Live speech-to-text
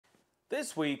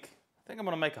This week, I think I'm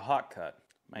going to make a hot cut,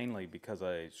 mainly because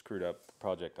I screwed up the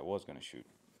project I was going to shoot.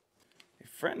 A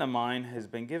friend of mine has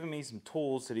been giving me some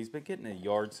tools that he's been getting at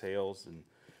yard sales, and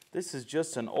this is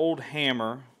just an old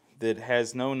hammer that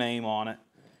has no name on it.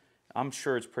 I'm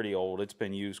sure it's pretty old. It's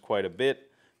been used quite a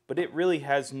bit, but it really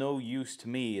has no use to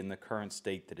me in the current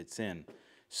state that it's in.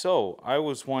 So I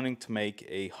was wanting to make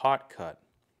a hot cut.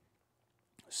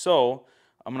 So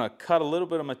I'm going to cut a little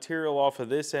bit of material off of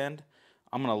this end.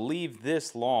 I'm going to leave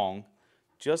this long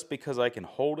just because I can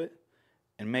hold it,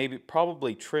 and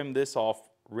probably trim this off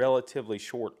relatively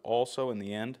short also in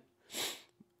the end,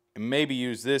 and maybe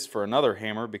use this for another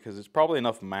hammer because there's probably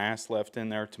enough mass left in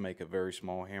there to make a very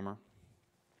small hammer.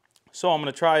 So I'm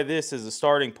going to try this as a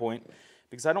starting point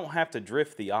because I don't have to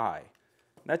drift the eye.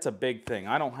 That's a big thing.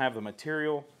 I don't have the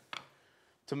material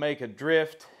to make a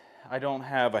drift. I don't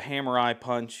have a hammer eye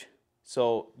punch.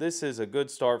 So this is a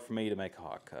good start for me to make a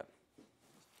hot cut.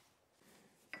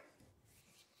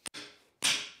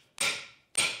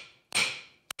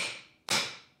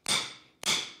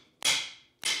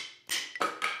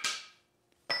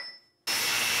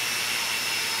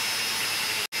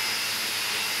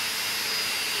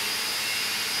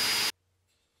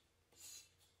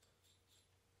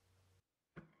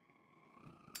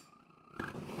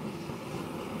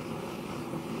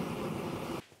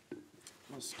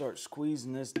 I'm going to start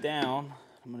squeezing this down.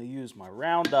 I'm going to use my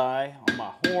round die on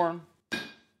my horn.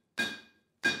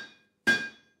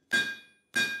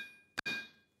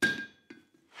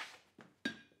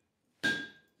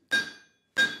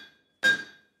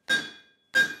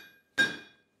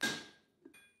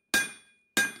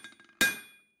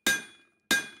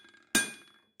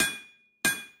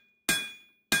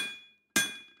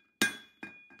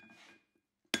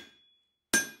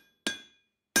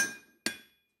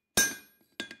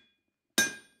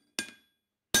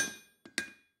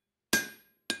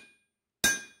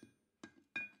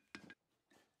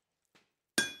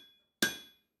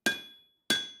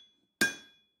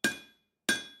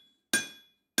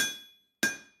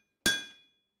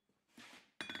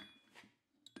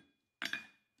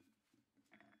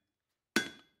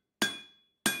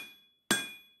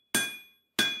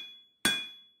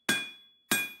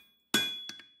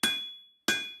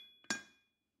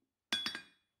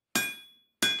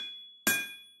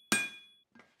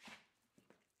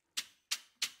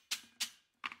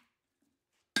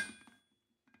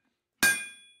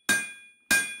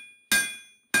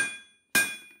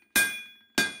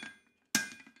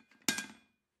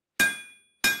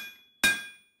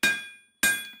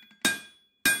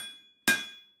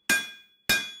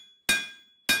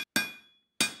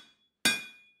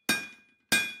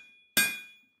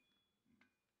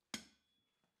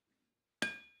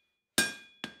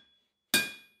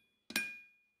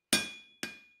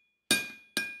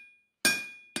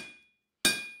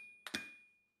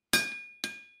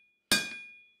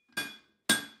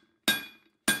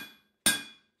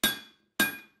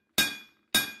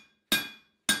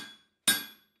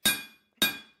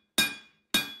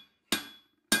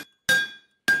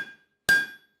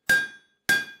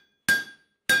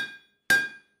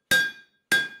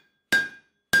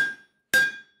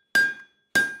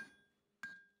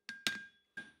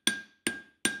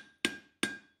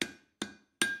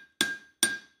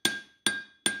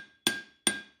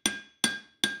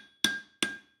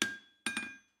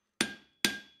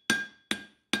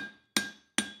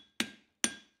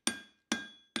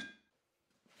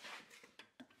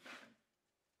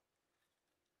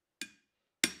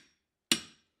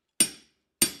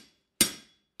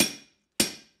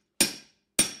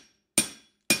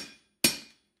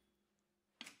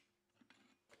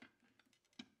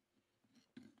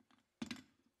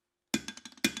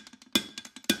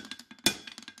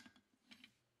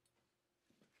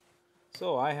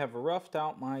 So I have roughed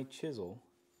out my chisel,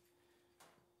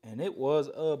 and it was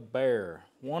a bear.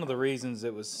 One of the reasons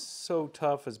it was so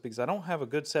tough is because I don't have a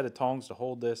good set of tongs to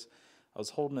hold this. I was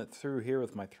holding it through here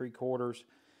with my 3/4,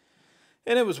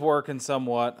 and it was working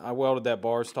somewhat. I welded that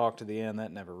bar stock to the end.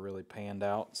 That never really panned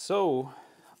out. So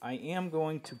I am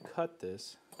going to cut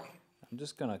this. I'm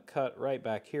just going to cut right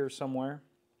back here somewhere.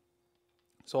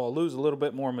 So I'll lose a little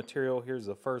bit more material. Here's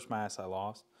the first mass I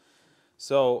lost.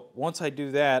 So once I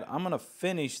do that, I'm going to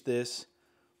finish this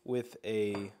with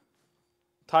a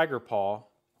tiger paw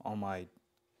on my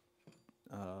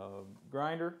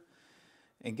grinder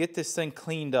and get this thing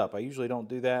cleaned up. I usually don't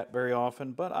do that very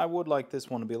often, but I would like this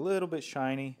one to be a little bit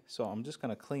shiny. So I'm just going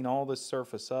to clean all this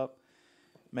surface up,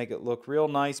 make it look real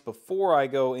nice before I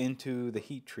go into the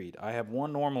heat treat. I have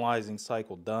one normalizing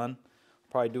cycle done. I'll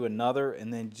probably do another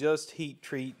and then just heat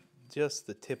treat just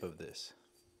the tip of this.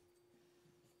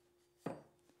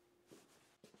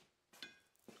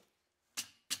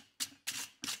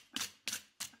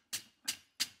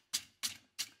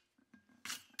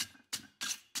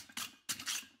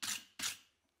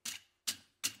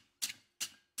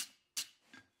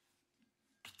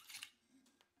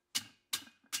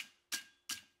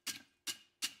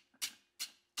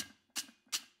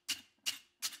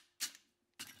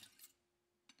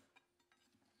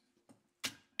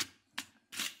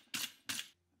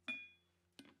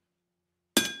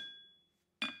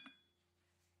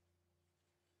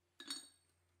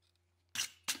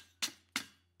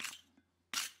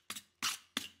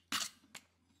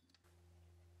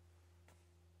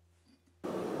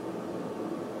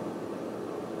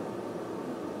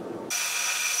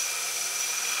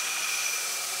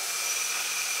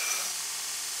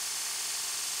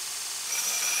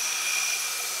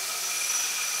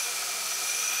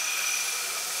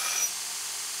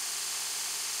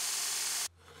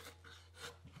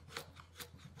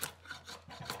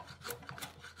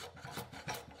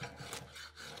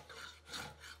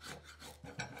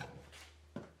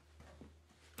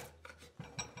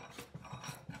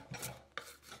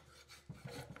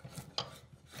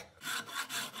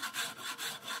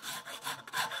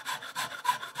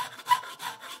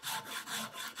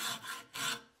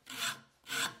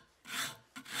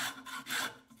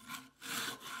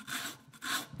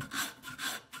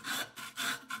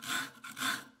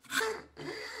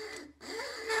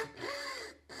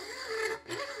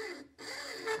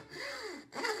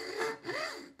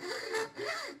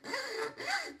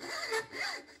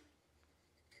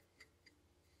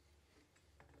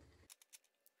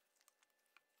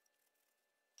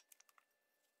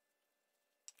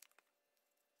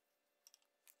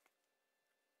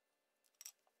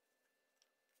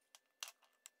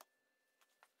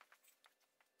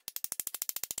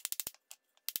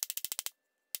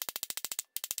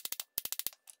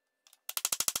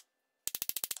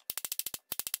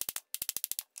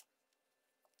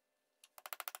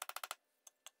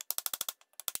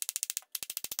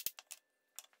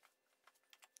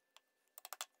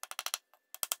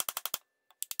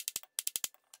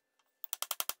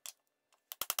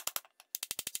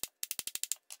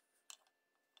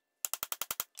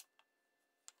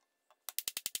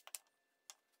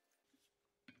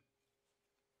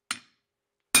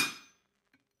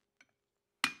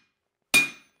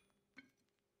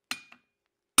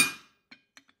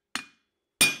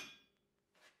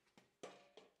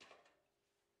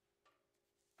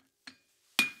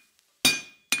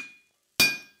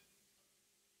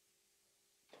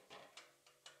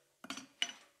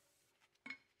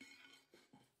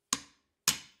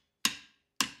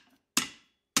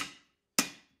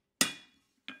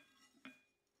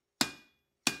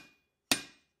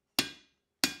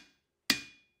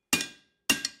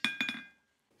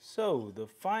 So the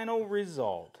final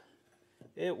result,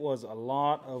 it was a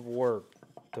lot of work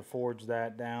to forge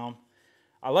that down.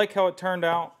 I like how it turned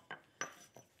out.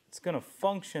 It's going to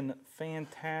function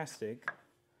fantastic.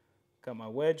 Got my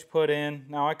wedge put in.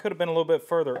 Now I could have been a little bit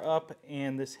further up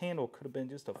and this handle could have been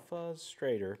just a fuzz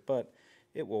straighter, but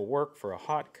it will work for a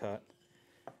hot cut.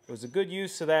 It was a good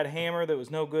use of that hammer that was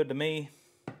no good to me.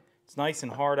 It's nice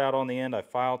and hard out on the end. I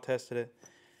file tested it.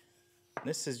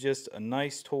 This is just a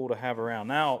nice tool to have around.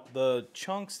 Now the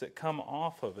chunks that come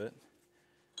off of it,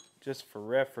 just for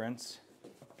reference,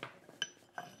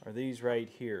 are these right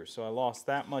here. So I lost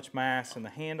that much mass in the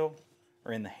handle,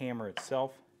 or in the hammer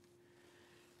itself.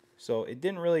 So it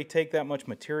didn't really take that much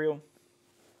material.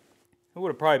 It would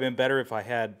have probably been better if I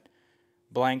had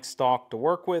blank stock to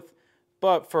work with,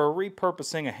 but for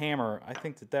repurposing a hammer, I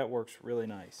think that works really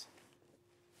nice.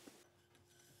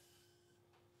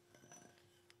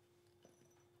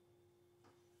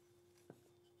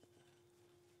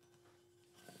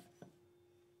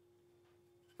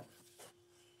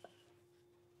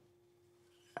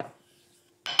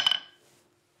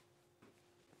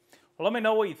 Well, let me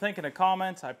know what you think in the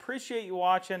comments. I appreciate you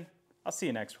watching. I'll see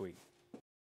you next week.